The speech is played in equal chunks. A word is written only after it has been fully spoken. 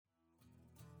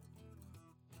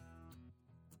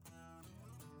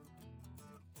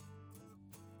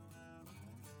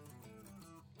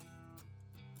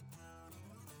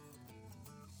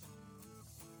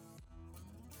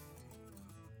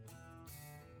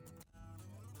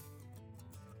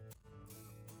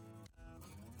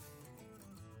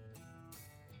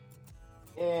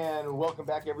And welcome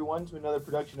back, everyone, to another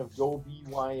production of Go Be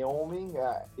Wyoming.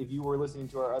 If you were listening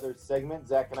to our other segment,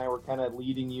 Zach and I were kind of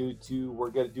leading you to,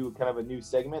 we're going to do kind of a new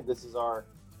segment. This is our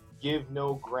Give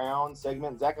No Ground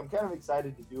segment. Zach, I'm kind of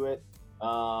excited to do it.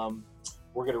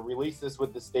 We're going to release this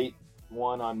with the state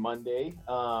one on Monday.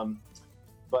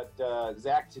 But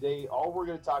Zach, today, all we're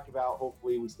going to talk about,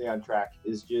 hopefully we stay on track,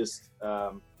 is just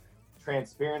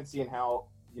transparency and how,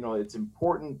 it's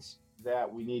important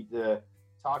that we need to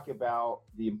talk about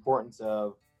the importance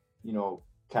of,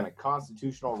 kind of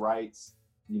constitutional rights,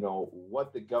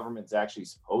 what the government's actually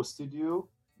supposed to do,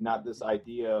 not this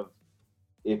idea of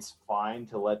it's fine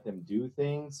to let them do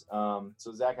things.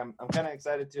 So Zach, I'm kind of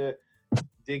excited to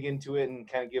dig into it and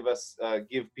kind of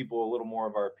give people a little more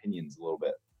of our opinions a little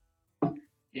bit.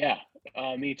 Yeah,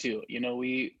 me too.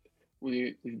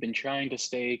 We've been trying to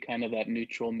stay kind of that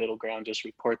neutral middle ground, just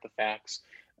report the facts.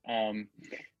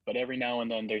 But every now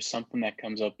and then there's something that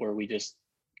comes up where we just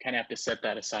kind of have to set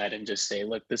that aside and just say,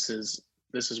 look, this is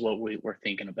what we're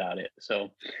thinking about it. So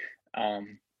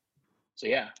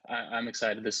yeah, I'm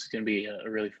excited. This is going to be a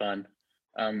really fun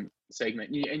segment.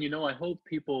 And I hope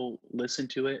people listen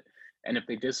to it. And if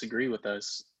they disagree with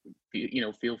us,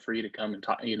 feel free to come and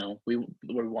talk. We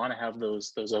want to have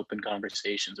those open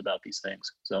conversations about these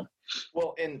things. So,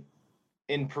 well,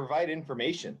 and provide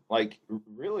information. Like,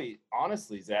 really,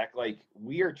 honestly, Zach, like,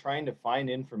 we are trying to find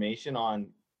information on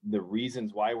the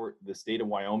reasons why the state of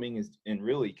Wyoming is, and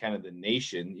really kind of the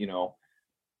nation,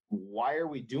 why are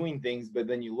we doing things? But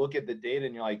then you look at the data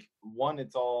and you're like, one,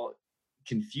 it's all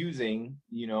confusing,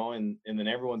 and then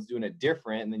everyone's doing it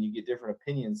different, and then you get different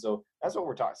opinions. So that's what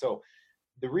we're talking. So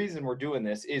the reason we're doing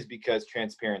this is because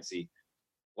transparency.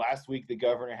 Last week, the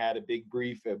governor had a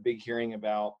big hearing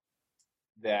about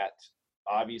that.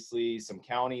 Obviously, some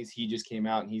counties, he just came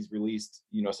out and he's released,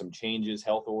 some changes,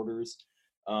 health orders.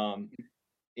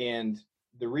 And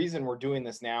the reason we're doing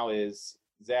this now is,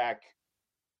 Zach,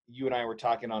 you and I were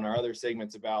talking on our other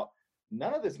segments about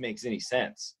none of this makes any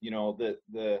sense.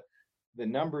 The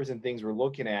numbers and things we're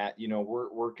looking at,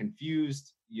 we're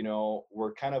confused.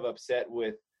 We're kind of upset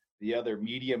with the other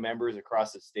media members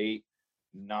across the state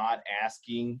not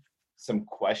asking some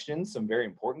questions, some very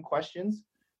important questions.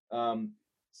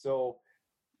 So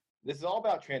this is all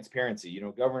about transparency.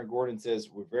 Governor Gordon says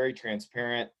we're very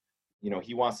transparent.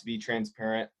 He wants to be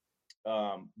transparent.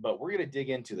 But we're going to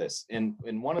dig into this. And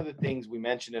one of the things we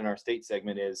mentioned in our state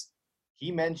segment is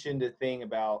he mentioned a thing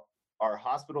about our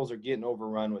hospitals are getting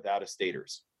overrun with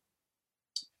out-of-staters.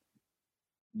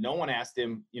 No one asked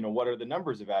him, what are the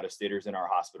numbers of out-of-staters in our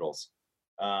hospitals?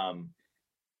 And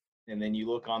then you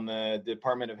look on the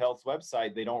Department of Health's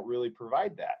website, they don't really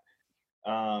provide that.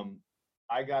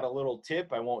 I got a little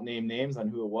tip. I won't name names on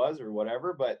who it was or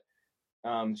whatever, but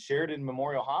Sheridan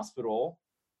Memorial Hospital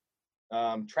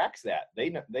tracks that. They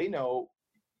know,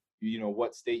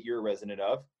 what state you're a resident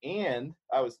of. And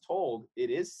I was told it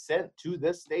is sent to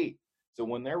the state. So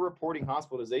when they're reporting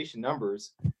hospitalization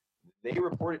numbers, they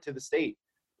report it to the state.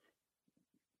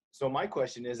 So my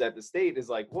question is that the state is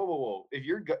like, whoa.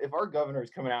 If our governor is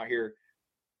coming out here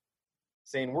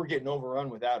saying we're getting overrun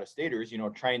with out-of-staters,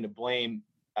 trying to blame,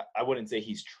 I wouldn't say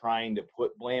he's trying to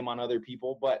put blame on other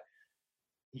people, but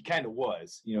he kind of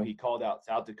was. He called out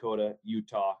South Dakota,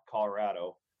 Utah,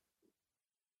 Colorado.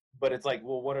 But it's like,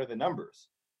 well, what are the numbers?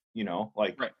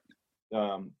 Right.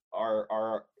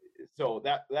 So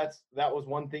that was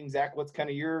one thing. Zach, what's kind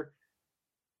of your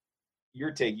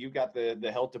take? You've got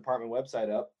the health department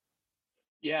website up.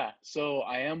 Yeah, so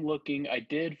I am looking. I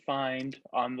did find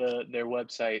on their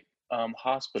website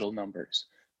hospital numbers,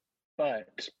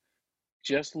 but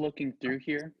just looking through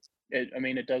here,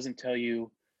 it doesn't tell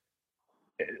you.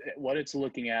 What it's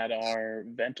looking at are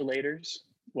ventilators,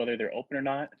 whether they're open or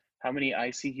not, how many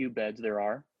ICU beds there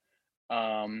are,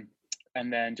 and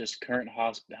then just current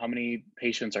how many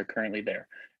patients are currently there.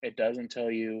 It doesn't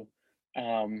tell you,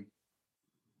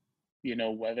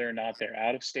 whether or not they're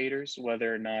out-of-staters,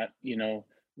 whether or not,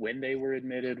 when they were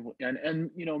admitted, and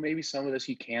maybe some of this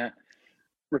you can't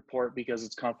report because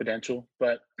it's confidential,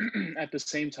 but at the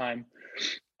same time,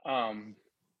 when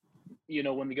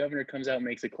the governor comes out and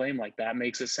makes a claim like that,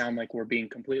 makes it sound like we're being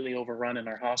completely overrun in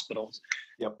our hospitals.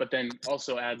 Yep. But then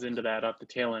also adds into that up the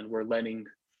tail end, we're letting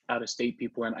out-of-state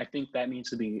people in. I think that needs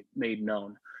to be made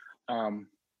known.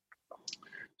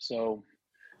 So,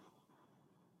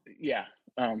 yeah.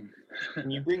 And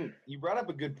you brought up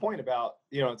a good point about,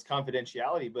 it's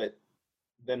confidentiality, but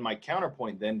then my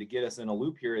counterpoint then to get us in a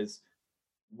loop here is,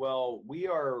 well, we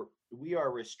are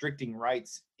restricting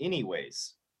rights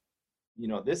anyways.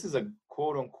 This is a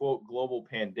quote unquote global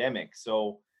pandemic.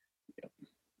 So,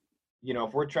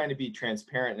 if we're trying to be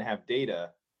transparent and have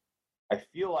data, I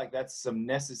feel like that's some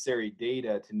necessary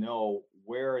data to know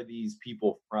where are these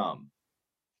people from.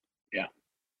 Yeah.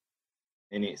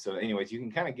 So anyways, you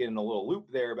can kind of get in a little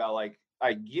loop there about like,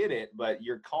 I get it, but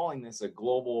you're calling this a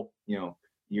global,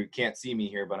 you can't see me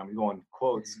here, but I'm going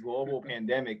quotes, global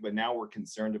pandemic, but now we're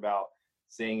concerned about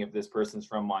saying if this person's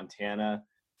from Montana,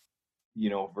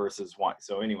 versus one.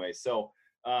 So anyway,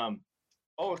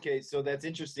 okay, so that's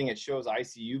interesting. It shows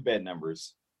ICU bed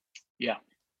numbers. Yeah.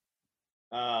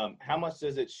 How much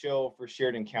does it show for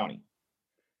Sheridan County?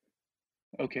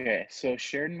 Okay, so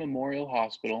Sheridan Memorial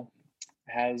Hospital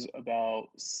has about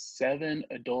 7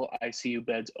 adult ICU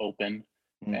beds open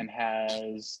and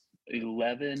has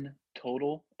 11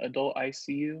 total adult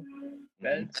ICU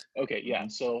beds. Okay, yeah.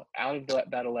 So out of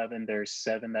that 11, there's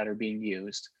 7 that are being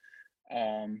used.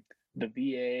 The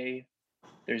VA,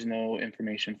 there's no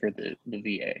information for the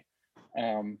VA.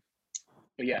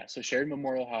 But yeah, so Sheridan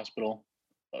Memorial Hospital,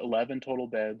 11 total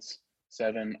beds,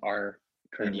 7 are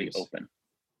currently open.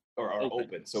 Or are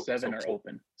open. So 7 are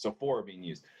open. So 4 are being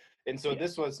used. And so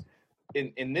this was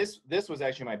this was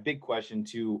actually my big question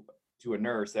to a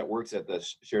nurse that works at the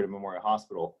Sheridan Memorial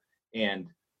Hospital. And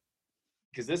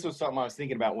because this was something I was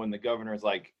thinking about when the governor's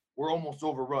like, we're almost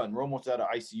overrun, we're almost out of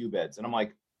ICU beds. And I'm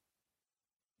like,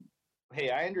 hey,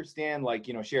 I understand, like,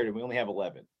 Sheridan, we only have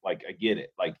 11. Like, I get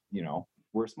it. Like,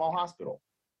 we're a small hospital.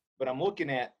 But I'm looking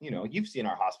at, you've seen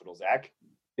our hospital, Zach.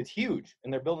 It's huge,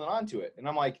 and they're building onto it. And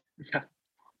I'm like,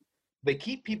 they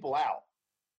keep people out.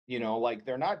 Like,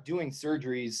 they're not doing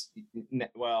surgeries.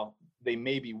 Well, they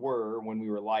maybe were when we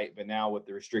were light, but now with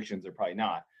the restrictions, they're probably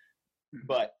not.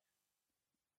 But,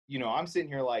 I'm sitting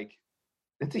here like,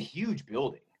 it's a huge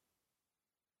building.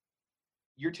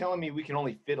 You're telling me we can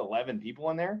only fit 11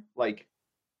 people in there? Like,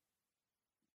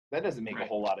 that doesn't make a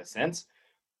whole lot of sense.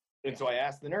 And so I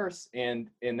asked the nurse, and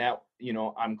that,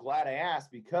 I'm glad I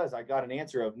asked, because I got an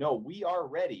answer of, no, we are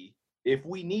ready. If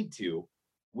we need to,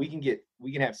 we can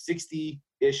have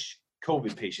 60-ish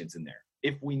COVID patients in there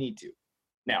if we need to.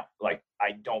 Now, like,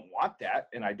 I don't want that,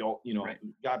 and I don't,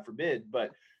 God forbid, but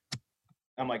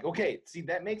I'm like, okay, see,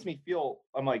 that makes me feel,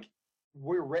 I'm like,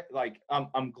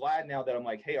 I'm glad now that I'm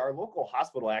like, hey, our local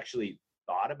hospital actually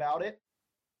thought about it.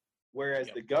 Whereas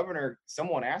the governor,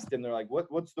 someone asked him, they're like,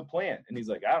 what's the plan? And he's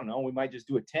like, I don't know, we might just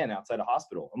do a 10 outside a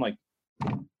hospital. I'm like,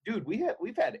 dude,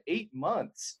 we've had 8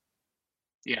 months.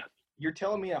 Yeah. You're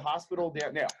telling me a hospital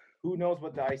down now, who knows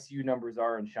what the ICU numbers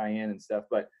are in Cheyenne and stuff,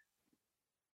 but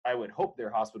I would hope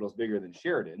their hospital is bigger than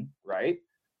Sheridan, right?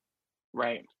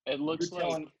 Right. It looks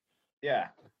like, yeah.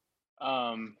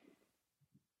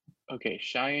 Okay,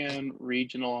 Cheyenne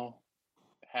Regional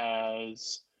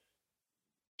has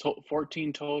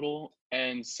 14 total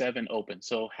and 7 open,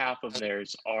 so half of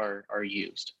theirs are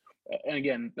used. And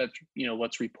again, that's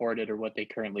what's reported or what they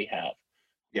currently have.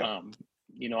 Yeah.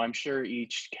 I'm sure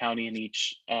each county and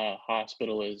each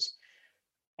hospital is.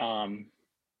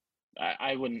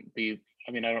 I wouldn't be.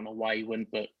 I mean, I don't know why you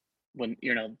wouldn't, but when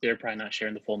they're probably not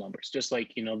sharing the full numbers. Just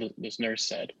like this nurse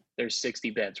said, there's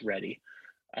 60 beds ready.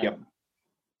 Yep.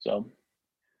 So.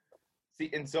 See,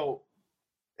 and so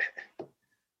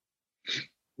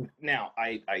now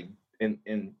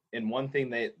and one thing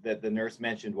that the nurse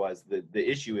mentioned was the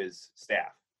issue is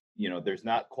staff. There's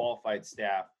not qualified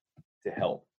staff to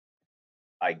help.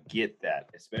 I get that,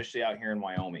 especially out here in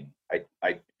Wyoming. I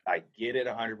get it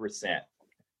 100%.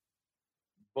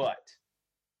 But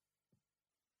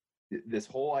this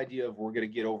whole idea of we're going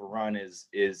to get overrun is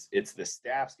it's the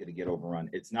staff's going to get overrun.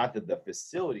 It's not that the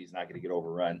facility's not going to get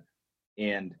overrun.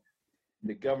 And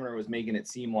the governor was making it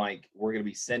seem like we're going to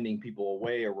be sending people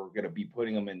away or we're going to be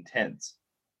putting them in tents.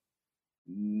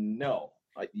 No,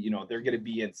 they're going to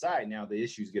be inside. Now the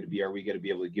issue is going to be, are we going to be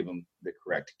able to give them the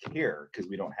correct care? Because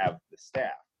we don't have the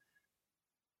staff.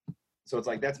 So it's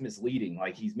like, that's misleading.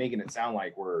 Like, he's making it sound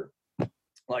like we're,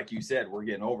 like you said, we're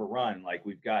getting overrun. Like,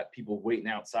 we've got people waiting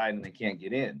outside and they can't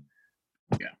get in.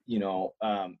 Yeah.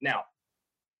 Now,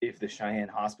 if the Cheyenne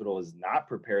Hospital is not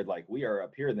prepared like we are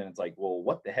up here, then it's like, well,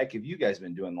 what the heck have you guys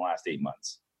been doing the last 8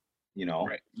 months?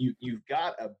 Right. You've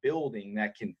got a building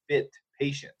that can fit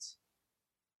patients.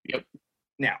 Yep.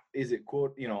 Now, is it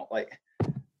quote, like,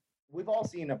 we've all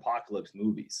seen apocalypse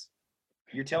movies.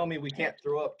 You're telling me we can't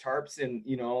throw up tarps and,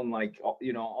 and like,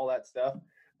 all that stuff.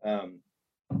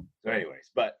 So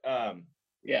anyways, but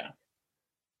yeah.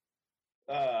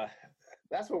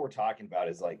 That's what we're talking about,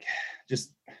 is like,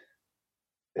 just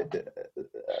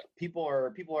people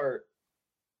are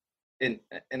and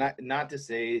not to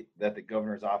say that the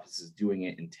governor's office is doing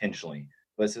it intentionally,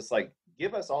 but it's just like,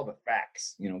 give us all the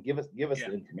facts, give us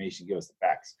the information, give us the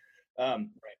facts.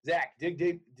 Zach,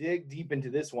 dig deep into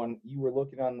this one. You were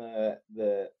looking on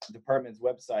the department's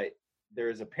website.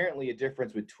 there's apparently a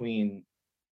difference between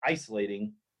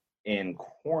isolating and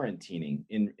quarantining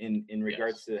in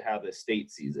regards Yes. to how the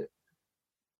state sees it.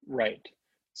 Right.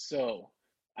 So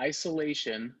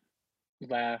isolation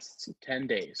lasts 10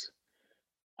 days.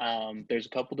 There's a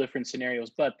couple different scenarios,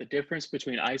 but the difference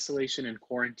between isolation and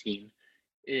quarantine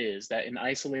is that in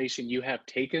isolation, you have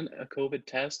taken a COVID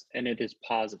test and it is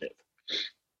positive.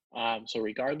 So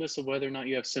regardless of whether or not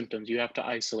you have symptoms, you have to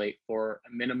isolate for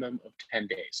a minimum of 10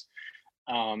 days.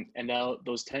 And now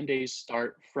those 10 days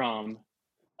start from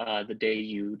the day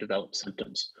you develop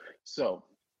symptoms. So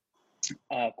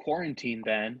quarantine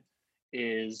then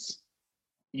is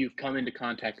you've come into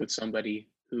contact with somebody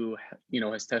who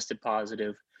has tested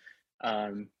positive,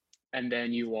 and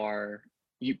then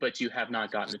but you have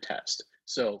not gotten a test.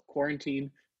 So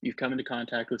quarantine, you've come into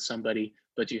contact with somebody,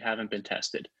 but you haven't been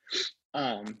tested.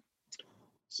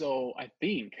 So I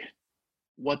think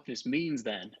what this means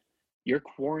then, your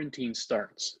quarantine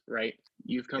starts, right?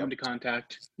 You've come into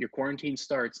contact, your quarantine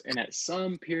starts, and at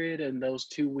some period in those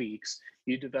 2 weeks,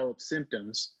 you develop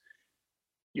symptoms.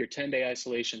 Your 10-day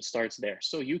isolation starts there.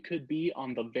 So you could be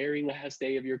on the very last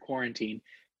day of your quarantine,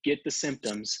 get the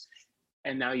symptoms,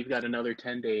 and now you've got another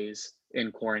 10 days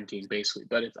in quarantine, basically,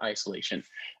 but it's isolation.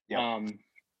 Yep.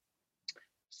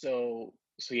 So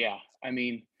yeah, I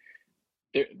mean,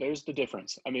 there's the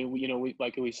difference. I mean, we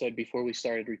like we said before we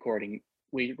started recording,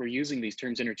 we're using these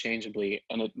terms interchangeably,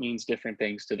 and it means different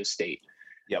things to the state.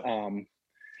 Yep.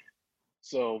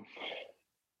 So,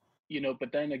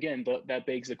 but then again, that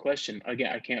begs the question.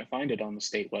 Again, I can't find it on the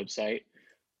state website.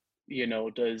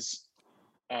 Does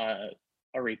a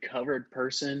recovered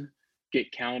person get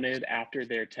counted after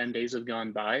their 10 days have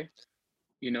gone by?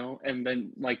 And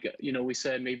then we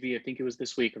said, maybe I think it was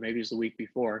this week or maybe it was the week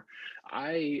before,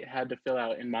 I had to fill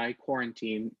out in my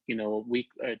quarantine,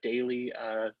 a daily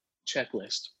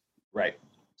checklist. Right.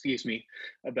 Excuse me,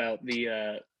 about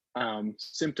the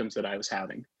symptoms that I was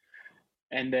having.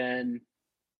 And then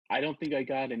I don't think I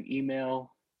got an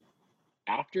email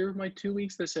after my 2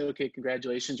 weeks that said, okay,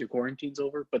 congratulations, your quarantine's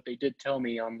over. But they did tell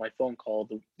me on my phone call,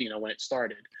 when it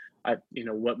started,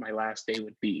 what my last day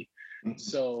would be. Mm-hmm.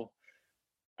 So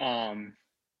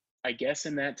I guess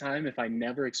in that time, if I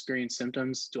never experienced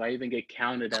symptoms, do I even get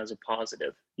counted as a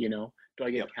positive? Do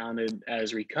I get counted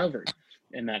as recovered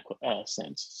in that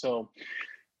sense? So,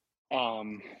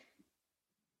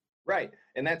 right.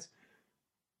 And that's,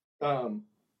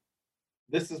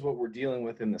 this is what we're dealing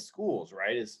with in the schools,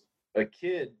 right? Is a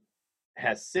kid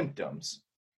has symptoms,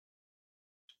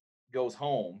 goes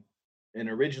home, and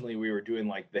originally we were doing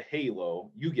like the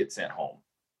halo, you get sent home.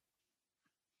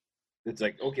 It's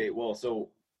like, okay, well, so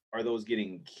are those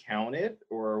getting counted,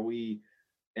 or are we,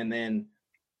 and then,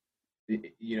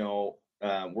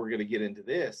 we're going to get into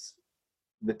this,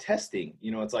 the testing,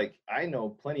 it's like, I know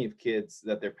plenty of kids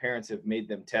that their parents have made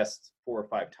them test 4 or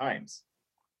 5 times,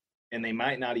 and they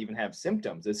might not even have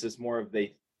symptoms. It's just more of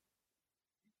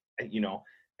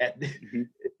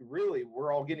really,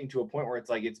 we're all getting to a point where it's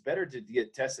like, it's better to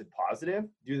get tested positive,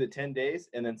 do the 10 days,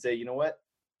 and then say, you know what,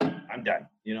 I'm done,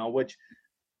 which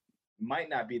might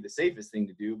not be the safest thing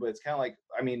to do, but it's kind of like,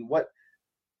 I mean,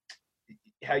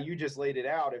 how you just laid it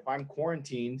out, if I'm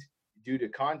quarantined due to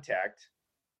contact,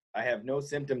 I have no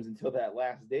symptoms until that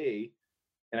last day,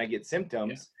 and I get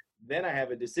symptoms, then I have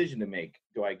a decision to make.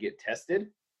 Do I get tested?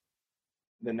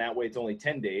 Then that way it's only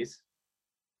 10 days.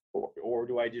 Or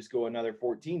do I just go another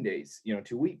 14 days,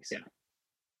 2 weeks? Yeah.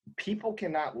 People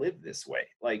cannot live this way.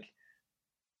 Like,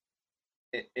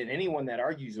 and anyone that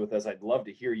argues with us, I'd love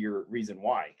to hear your reason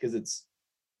why, because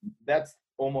that's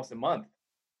almost a month.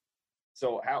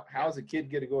 So how's a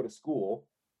kid going to go to school?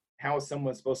 How is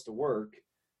someone supposed to work?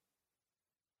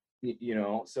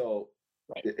 So,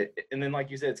 right. And then like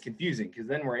you said, it's confusing, because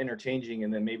then we're interchanging,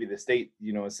 and then maybe the state,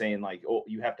 is saying like, oh,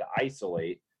 you have to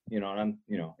isolate, and I'm,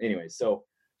 anyways, so.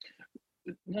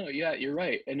 No, yeah, you're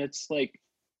right. And it's like,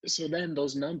 so then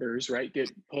those numbers, right,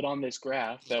 get put on this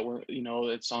graph that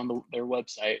it's on their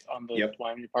website, on the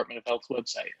Wyoming Department of Health's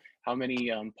website, how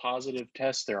many positive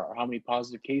tests there are, how many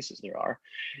positive cases there are,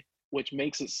 which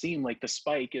makes it seem like the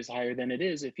spike is higher than it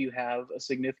is if you have a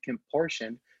significant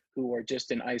portion who are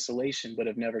just in isolation but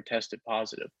have never tested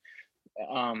positive.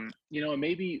 And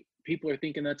maybe people are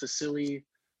thinking that's a silly,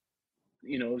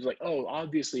 it's like, oh,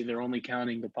 obviously they're only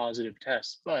counting the positive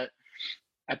tests. But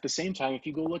at the same time, if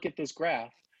you go look at this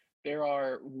graph, there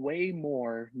are way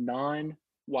more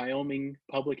non-Wyoming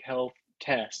public health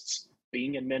tests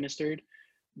being administered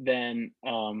than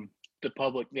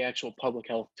the actual public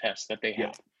health tests that they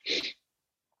have.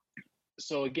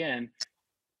 So again,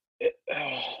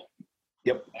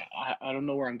 I don't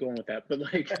know where I'm going with that, but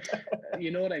like, you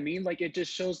know what I mean? Like, it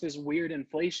just shows this weird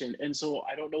inflation. And so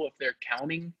I don't know if they're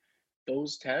counting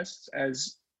those tests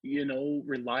as,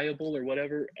 reliable or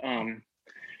whatever. I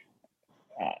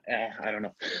don't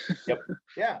know. Yep.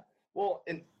 Yeah. Well,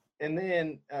 and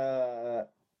then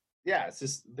yeah, it's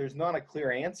just there's not a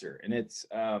clear answer, and it's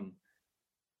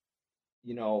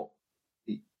you know,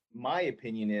 my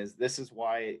opinion is this is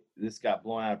why this got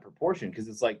blown out of proportion, because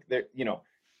it's like there,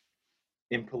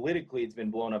 and politically it's been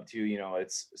blown up to,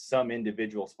 it's some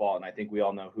individual's fault, and I think we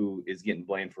all know who is getting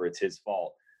blamed for it's his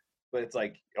fault. But it's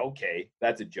like, okay,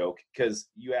 that's a joke, because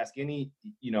you ask any,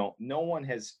 no one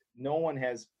has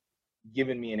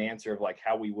given me an answer of like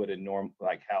how we would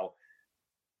like how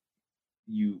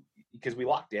you, because we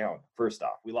locked down. First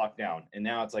off, we locked down, and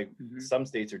now it's like some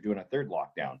states are doing a third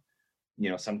lockdown.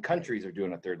 Some countries are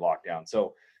doing a third lockdown.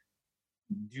 So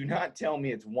do not tell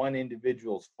me it's one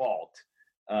individual's fault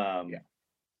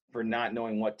for not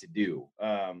knowing what to do.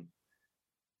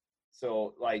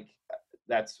 So like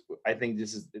I think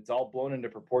it's all blown into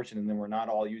proportion, and then we're not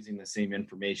all using the same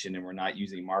information, and we're not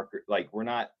using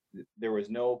there was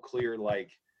no clear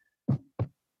like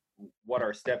what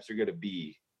our steps are going to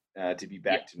be to be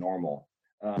back to normal.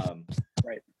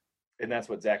 Right. And that's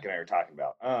what Zach and I are talking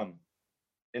about.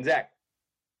 And Zach,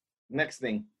 next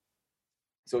thing.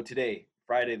 So today,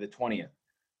 Friday the 20th.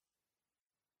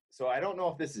 So I don't know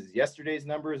if this is yesterday's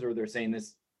numbers or they're saying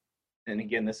this. And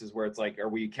again, this is where it's like, are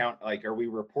we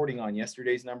reporting on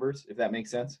yesterday's numbers, if that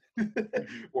makes sense?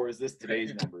 Or is this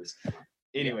today's numbers?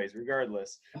 Anyways,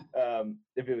 regardless,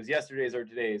 if it was yesterday's or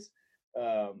today's.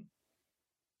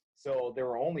 So there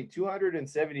were only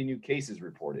 270 new cases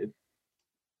reported.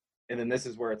 And then this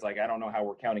is where it's like, I don't know how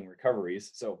we're counting recoveries.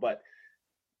 So, but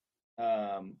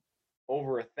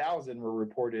over 1,000 were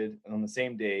reported on the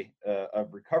same day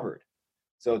of recovered.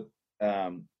 So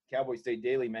Cowboy State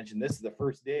Daily mentioned this is the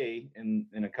first day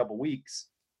in a couple weeks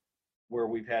where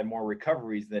we've had more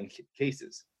recoveries than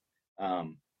cases.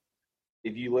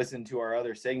 If you listen to our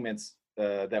other segments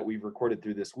that we've recorded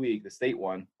through this week, the state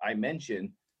one, I mentioned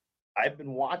I've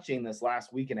been watching this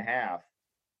last week and a half.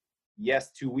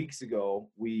 Yes, 2 weeks ago,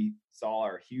 we saw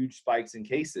our huge spikes in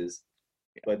cases.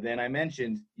 But then I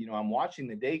mentioned, I'm watching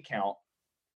the day count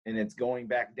and it's going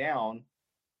back down.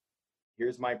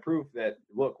 Here's my proof that,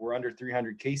 look, we're under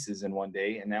 300 cases in one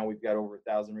day, and now we've got over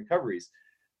 1,000 recoveries.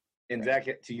 And Zach,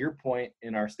 to your point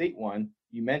in our state one,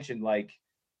 you mentioned like,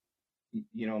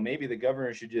 maybe the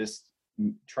governor should just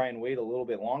try and wait a little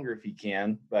bit longer if he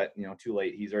can, but too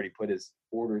late. He's already put his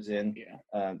orders in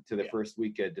to the first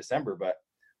week of December. But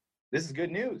this is good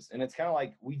news, and it's kind of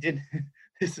like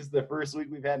this is the first week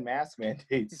we've had mask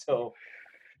mandates. So,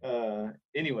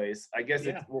 anyways, I guess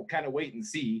we'll kind of wait and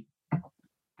see.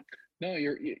 No,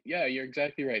 you're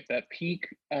exactly right. That peak,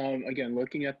 again,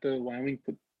 looking at the Wyoming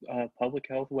Public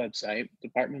Health website,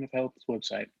 Department of Health's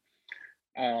website,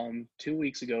 2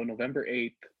 weeks ago, November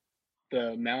 8th,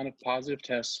 the amount of positive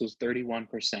tests was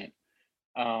 31%.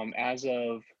 As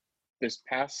of this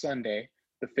past Sunday,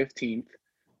 the 15th,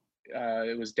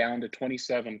 it was down to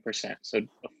 27%. So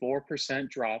a 4%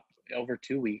 drop over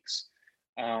 2 weeks.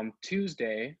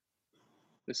 Tuesday,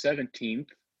 the 17th,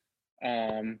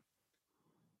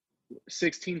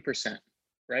 16%,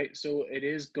 right? So it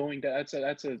is going to,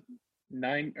 that's a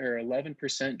 9 or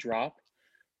 11% drop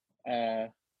in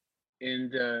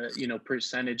the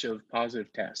percentage of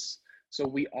positive tests. So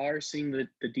we are seeing the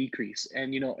decrease.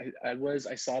 And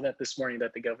I saw that this morning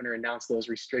that the governor announced those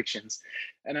restrictions,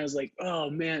 and I was like, oh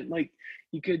man, like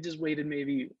you could just waited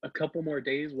maybe a couple more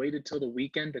days, waited till the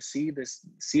weekend to see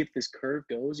if this curve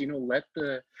goes. Let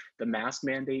the mask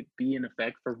mandate be in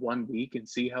effect for 1 week and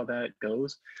see how that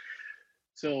goes.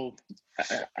 So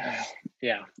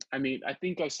yeah, I mean, I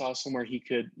think I saw somewhere he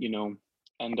could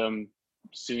end them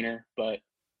sooner, but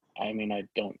I mean, I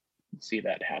don't see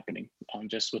that happening,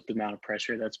 just with the amount of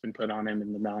pressure that's been put on him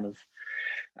and the amount of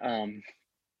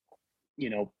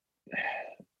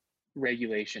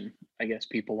regulation I guess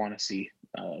people want to see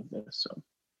this. So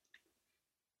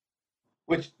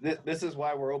which this is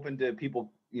why we're open to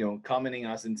people commenting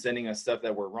us and sending us stuff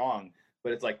that we're wrong,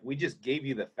 but it's like we just gave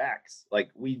you the facts. Like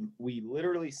we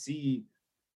literally see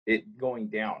it going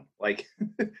down, like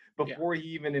before he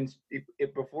even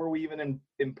before we even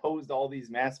imposed all these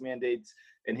mask mandates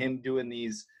and him doing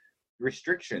these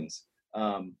restrictions.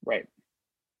 Right.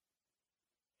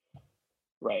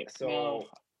 So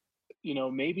now,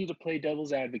 maybe to play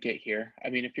devil's advocate here, I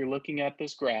mean, if you're looking at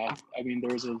this graph, I mean,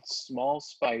 there's a small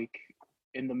spike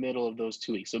in the middle of those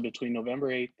 2 weeks. So between November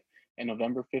 8th and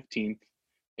November 15th,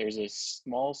 there's a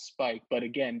small spike, but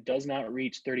again, does not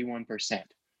reach 31%.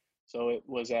 So it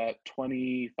was at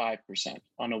 25%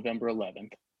 on November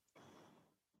 11th.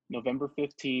 November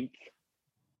 15th,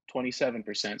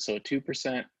 27%. So a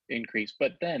 2% increase.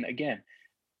 But then again,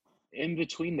 in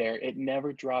between there, it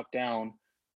never dropped down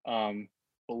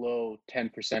below 10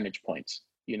 percentage points,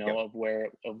 Yep. of where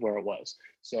it was.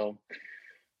 So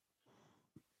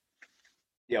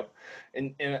Yep.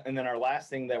 And then our last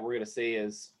thing that we're going to say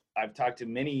is I've talked to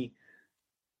many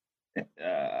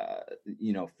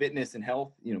fitness and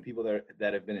health, people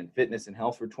that have been in fitness and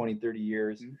health for 20, 30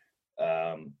 years,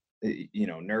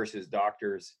 nurses,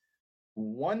 doctors.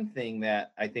 One thing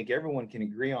that I think everyone can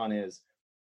agree on is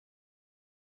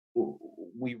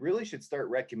we really should start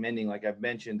recommending, like I've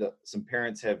mentioned, some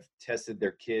parents have tested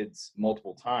their kids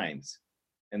multiple times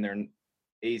and they're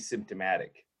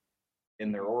asymptomatic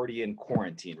and they're already in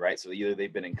quarantine, right? So either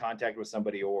they've been in contact with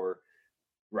somebody or,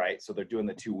 right, so they're doing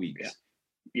the 2 weeks.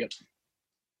 Yeah.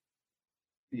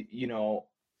 Yep.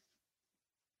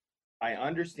 I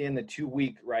understand the 2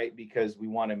 week, right? Because we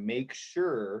want to make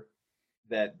sure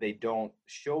that they don't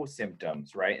show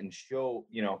symptoms, right? And show,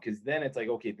 because then it's like,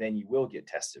 okay, then you will get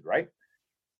tested, right?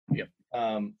 Yep.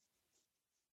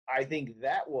 I think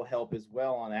that will help as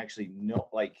well on actually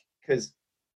because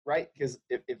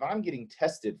if I'm getting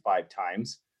tested 5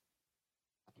 times,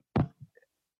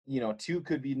 2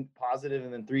 could be positive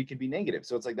and then 3 could be negative.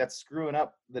 So it's like, that's screwing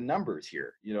up the numbers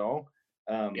here, Yep.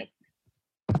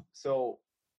 So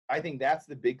I think that's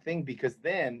the big thing, because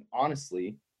then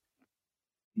honestly,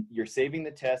 you're saving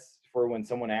the tests for when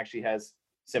someone actually has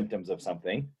symptoms of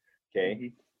something.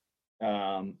 Okay.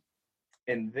 Mm-hmm.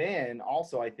 And then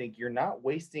also I think you're not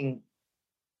wasting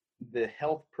the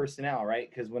health personnel, right?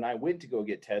 Because when I went to go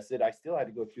get tested, I still had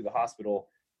to go through the hospital.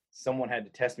 Someone had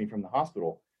to test me from the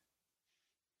hospital.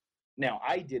 Now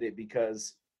I did it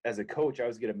because as a coach, I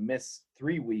was going to miss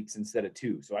 3 weeks instead of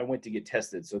 2. So I went to get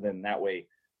tested. So then that way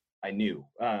I knew,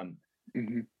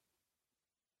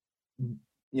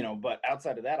 but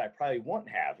outside of that, I probably wouldn't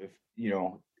have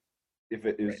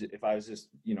if I was just,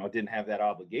 didn't have that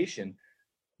obligation,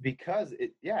 because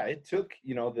it took,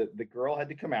 the girl had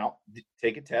to come out,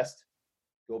 take a test,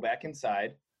 go back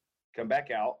inside, come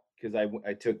back out. Cause I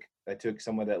took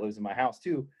someone that lives in my house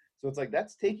too. So it's like,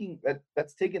 that's taking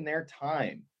their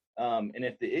time. And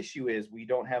if the issue is we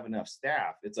don't have enough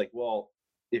staff, it's like, well,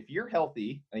 if you're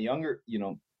healthy, a younger,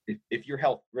 if you're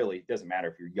healthy, really, it doesn't matter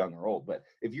if you're young or old, but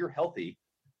if you're healthy,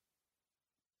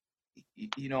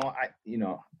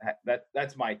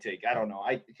 that's my take. I don't know.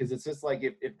 Because it's just like,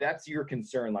 if that's your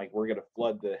concern, like we're going to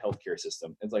flood the healthcare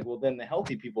system. It's like, well, then the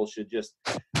healthy people should just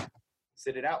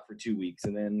sit it out for 2 weeks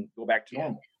and then go back to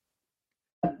normal.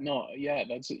 No, yeah,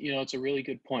 that's, it's a really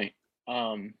good point.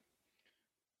 I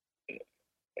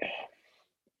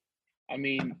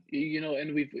mean,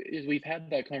 and we've had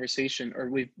that conversation,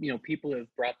 or people have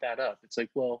brought that up. It's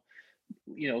like, well,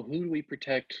 who do we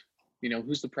protect?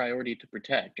 Who's the priority to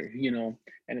protect? Or, and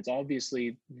it's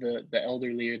obviously the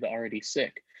elderly or the already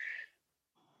sick.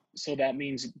 So that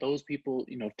means those people,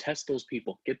 test those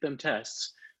people, get them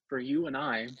tests. For you and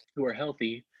I, who are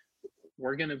healthy,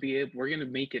 we're going to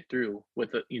make it through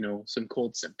with, some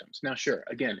cold symptoms. Now, sure,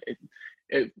 again,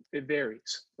 it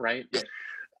varies, right?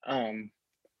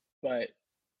 But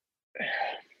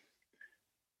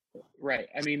right.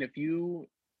 I mean, if you,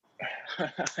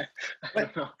 I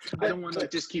don't want to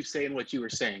just keep saying what you were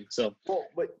saying. So, well,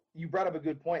 but you brought up a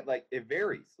good point. Like, it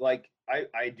varies. Like,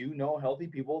 I do know healthy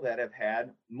people that have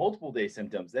had multiple day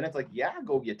symptoms. Then it's like, yeah,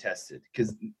 go get tested.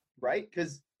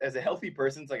 Because as a healthy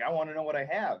person, it's like, I want to know what I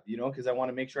have, because I want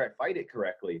to make sure I fight it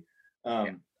correctly.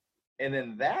 And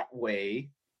then that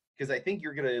way, because I think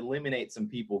you're going to eliminate some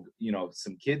people,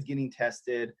 some kids getting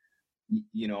tested,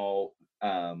 you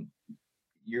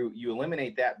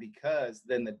eliminate that, because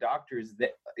then the doctors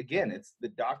it's the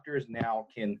doctors now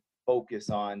can focus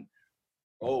on,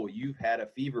 oh, you've had a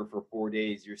fever for 4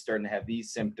 days, you're starting to have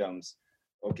these symptoms.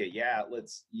 Okay, yeah,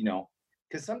 let's,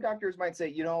 because some doctors might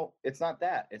say, it's not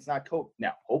that, it's not COVID.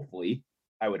 Now, hopefully,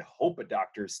 I would hope a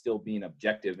doctor is still being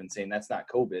objective and saying that's not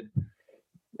COVID.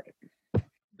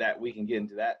 That we can get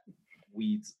into that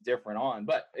weeds different on.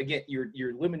 But again, you're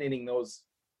eliminating those,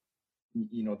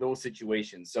 those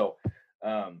situations. So,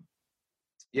 no,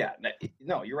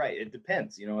 you're right. It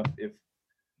depends. If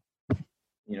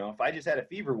I just had a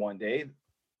fever one day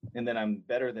and then I'm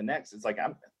better the next, it's like,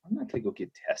 I'm not going to go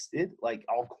get tested. Like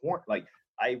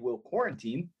I will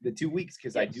quarantine the 2 weeks,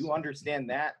 because I do understand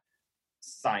that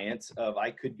science of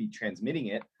I could be transmitting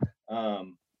it.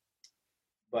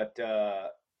 But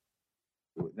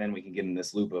then we can get in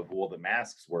this loop of, will the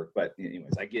masks work? But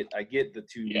anyways, I get the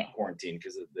 2 week quarantine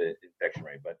because of the infection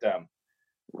rate. But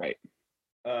right.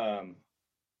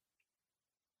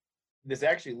 this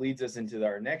actually leads us into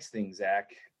our next thing, Zach.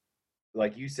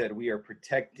 Like you said, we are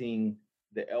protecting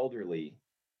the elderly.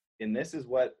 And this is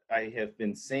what I have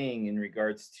been saying in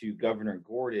regards to Governor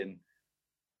Gordon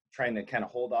trying to kind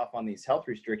of hold off on these health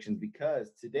restrictions,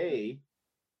 because today,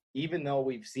 even though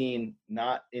we've seen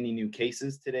not any new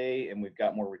cases today and we've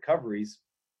got more recoveries,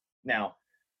 now,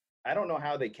 I don't know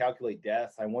how they calculate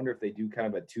deaths. I wonder if they do kind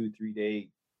of a 2-3 day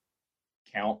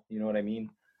count. You know what I mean?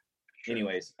 Sure.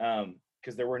 Anyways,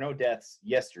 because there were no deaths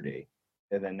yesterday,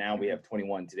 and then now we have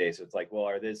 21 today. So it's like, well,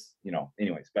 are this,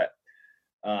 anyways, but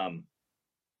out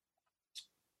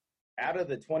of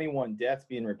the 21 deaths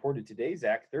being reported today,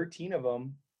 Zach, 13 of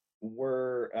them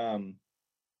were,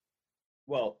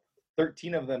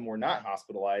 13 of them were not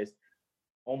hospitalized.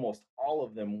 Almost all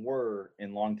of them were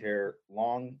in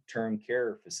long-term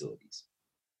care facilities.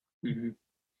 Mm-hmm.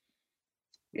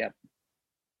 Yep.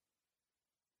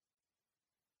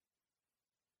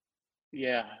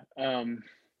 Yeah. I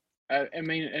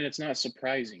mean, and it's not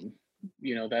surprising.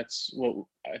 That's what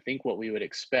I think what we would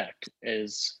expect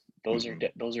is those are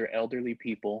elderly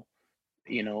people,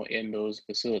 in those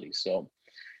facilities. So,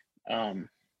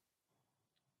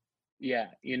 yeah,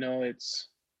 it's.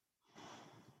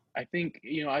 I think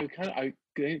I kind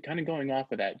of going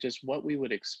off of that, just what we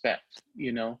would expect,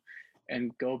 and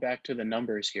go back to the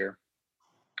numbers here.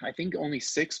 I think only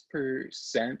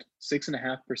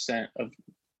 6.5% of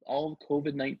all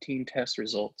COVID-19 test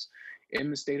results in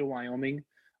the state of Wyoming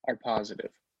are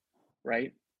positive,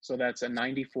 right? So that's a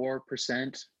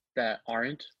 94% that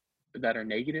are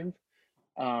negative.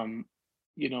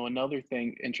 Another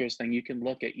thing interesting, you can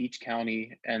look at each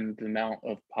county and the amount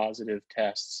of positive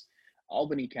tests.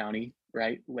 Albany County,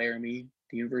 right? Laramie,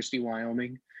 the University of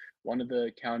Wyoming, one of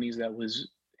the counties that was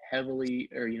heavily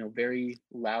or very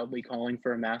loudly calling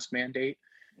for a mask mandate.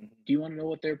 Mm-hmm. Do you want to know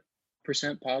what their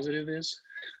percent positive is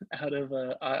out of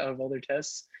all their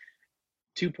tests?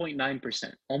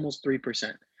 2.9%, almost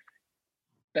 3%.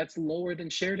 That's lower than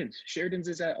Sheridan's. Sheridan's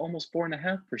is at almost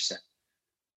 4.5%,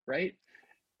 right?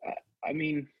 I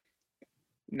mean,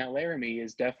 now Laramie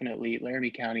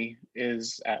County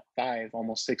is at 5,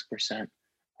 almost 6%.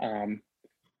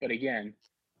 But again,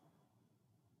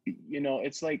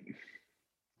 it's like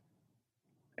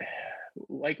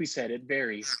we said, it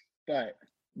varies, but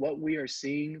what we are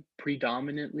seeing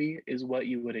predominantly is what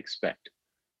you would expect.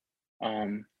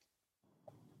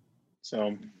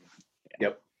 So.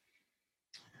 Yep.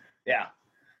 Yeah.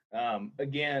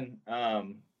 Again,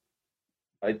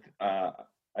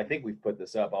 I think we've put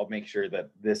this up. I'll make sure that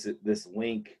this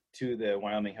link to the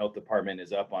Wyoming Health Department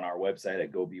is up on our website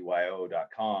at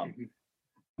gobyo.com.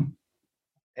 Mm-hmm.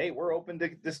 Hey, we're open to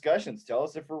discussions. Tell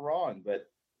us if we're wrong, but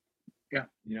yeah,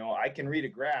 I can read a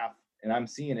graph and I'm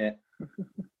seeing it.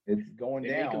 It's going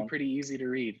down. Make them pretty easy to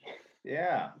read.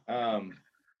 Yeah.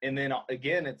 And then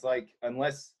again, it's like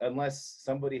unless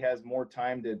somebody has more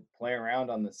time to play around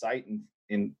on the site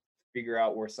and figure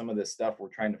out where some of this stuff we're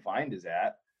trying to find is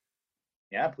at,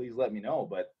 yeah, please let me know.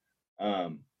 But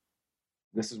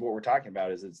this is what we're talking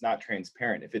about, is it's not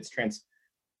transparent. If it's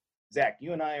Zach,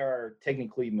 you and I are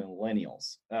technically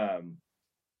millennials.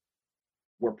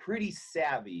 We're pretty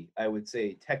savvy, I would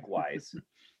say, tech-wise.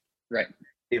 Right.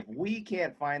 If we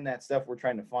can't find that stuff we're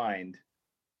trying to find,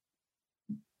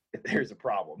 there's a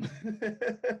problem.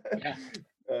 Yeah.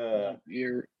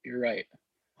 You're right.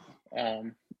 I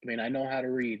mean, I know how to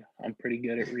read. I'm pretty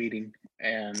good at reading,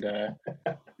 and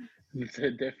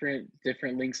the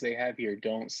different links they have here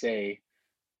don't say,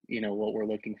 what we're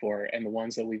looking for, and the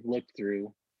ones that we've looked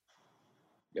through,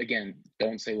 again,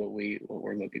 don't say what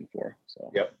we're looking for.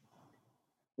 So. Yep.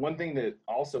 One thing that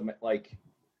also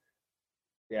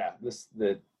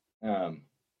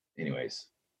anyways.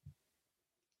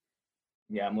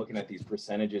 Yeah, I'm looking at these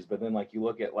percentages, but then you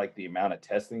look at the amount of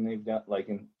testing they've done,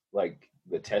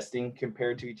 the testing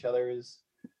compared to each other is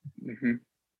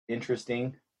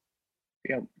interesting.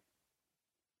 Yep.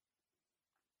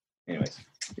 Anyways,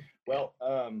 well,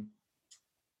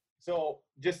 so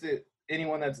just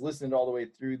anyone that's listened all the way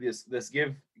through this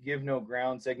give no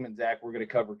ground segment, Zach, we're going to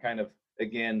cover kind of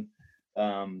again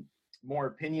more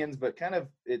opinions, but kind of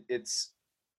it's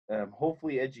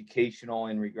hopefully educational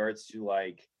in regards to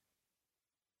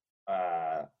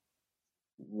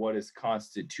what is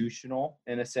constitutional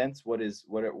in a sense, what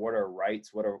are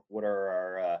rights, what are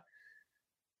our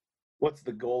what's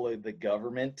the goal of the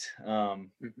government,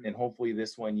 and hopefully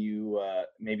this one you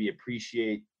maybe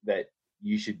appreciate that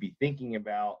you should be thinking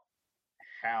about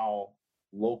how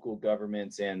local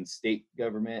governments and state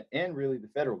government and really the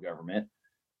federal government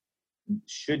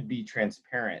should be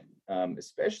transparent,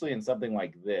 especially in something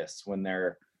like this when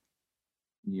they're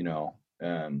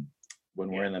when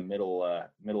we're in the middle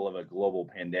of a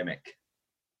pandemic.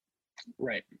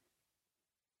 Right.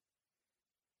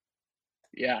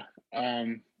 Yeah.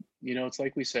 It's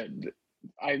like we said,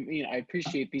 I mean, I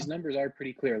appreciate these numbers are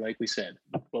pretty clear, like we said,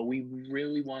 but we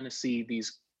really want to see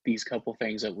these couple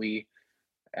things that we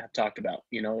have talked about.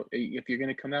 If you're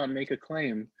going to come out and make a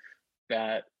claim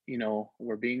that,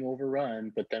 we're being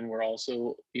overrun, but then we're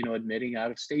also, admitting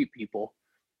out of state people,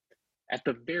 at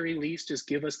the very least, just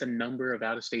give us the number of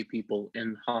out of state people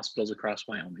in hospitals across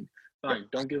Wyoming. Fine.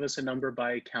 Don't give us a number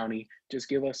by county. Just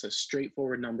give us a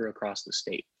straightforward number across the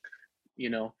state,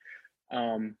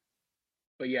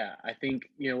 But yeah, I think,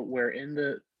 where in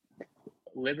the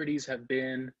liberties have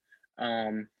been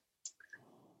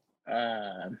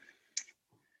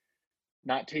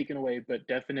not taken away, but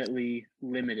definitely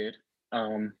limited.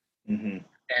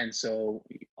 And so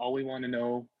all we want to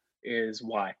know is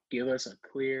why. Give us a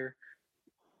clear,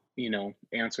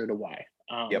 answer to why.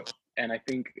 And I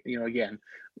think, again,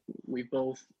 we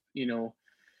both,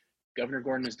 Governor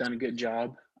Gordon has done a good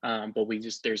job, but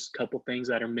there's a couple things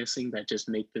that are missing that just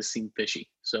make this seem fishy.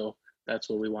 So that's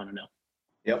what we want to know.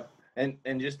 Yep.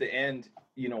 And just to end,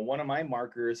 one of my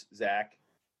markers, Zach,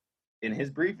 in his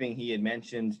briefing, he had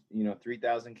mentioned,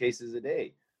 3,000 cases a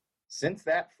day. Since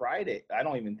that Friday, I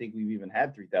don't even think we've even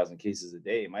had 3,000 cases a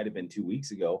day. It might have been 2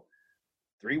 weeks ago,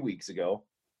 3 weeks ago.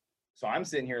 So I'm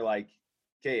sitting here like,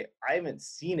 okay, I haven't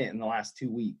seen it in the last 2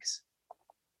 weeks.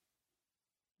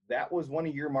 That was one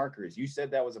of your markers. You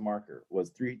said that was a marker,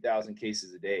 was 3,000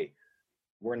 cases a day.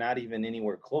 We're not even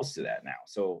anywhere close to that now.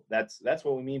 So that's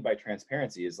what we mean by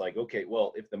transparency, is like, okay,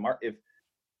 well,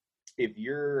 if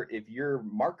your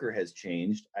marker has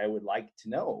changed, I would like to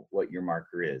know what your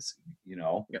marker is,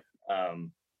 Yep.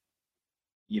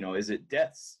 Is it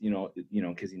deaths,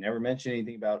 because you never mentioned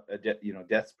anything about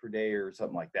deaths per day or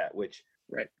something like that, which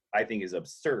right. I think is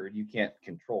absurd. You can't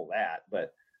control that,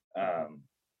 but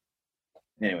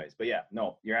anyways, but yeah,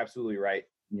 no, you're absolutely right.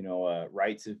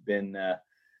 Rights have been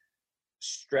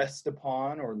stressed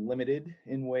upon or limited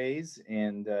in ways,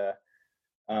 and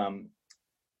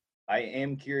I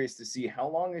am curious to see how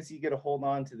long is he going to hold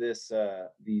on to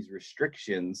these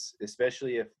restrictions,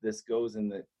 especially if this goes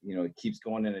in it keeps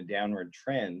going in a downward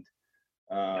trend.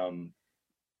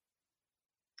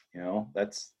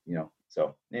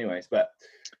 So anyways, but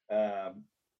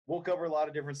we'll cover a lot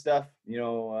of different stuff,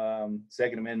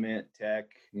 Second Amendment, tech,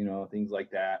 things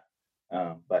like that.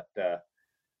 But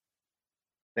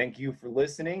thank you for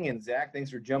listening. And Zach,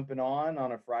 thanks for jumping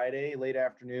on a Friday, late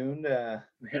afternoon.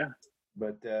 Yeah.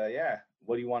 But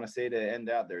what do you want to say to end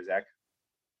out there, Zach?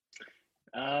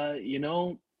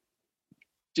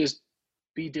 Just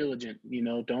be diligent.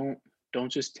 Don't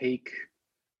just take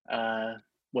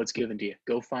what's given to you.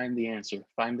 Go find the answer.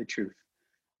 Find the truth.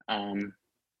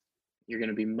 You're going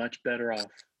to be much better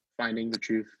off finding the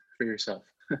truth for yourself,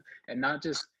 and not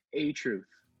just a truth,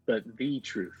 but the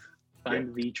truth.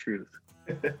 Find the truth.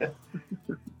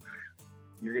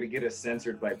 You're going to get us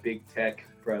censored by big tech,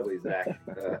 probably, Zach.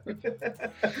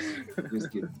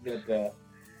 Just kidding. But,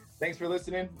 thanks for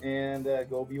listening, and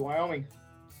go be Wyoming.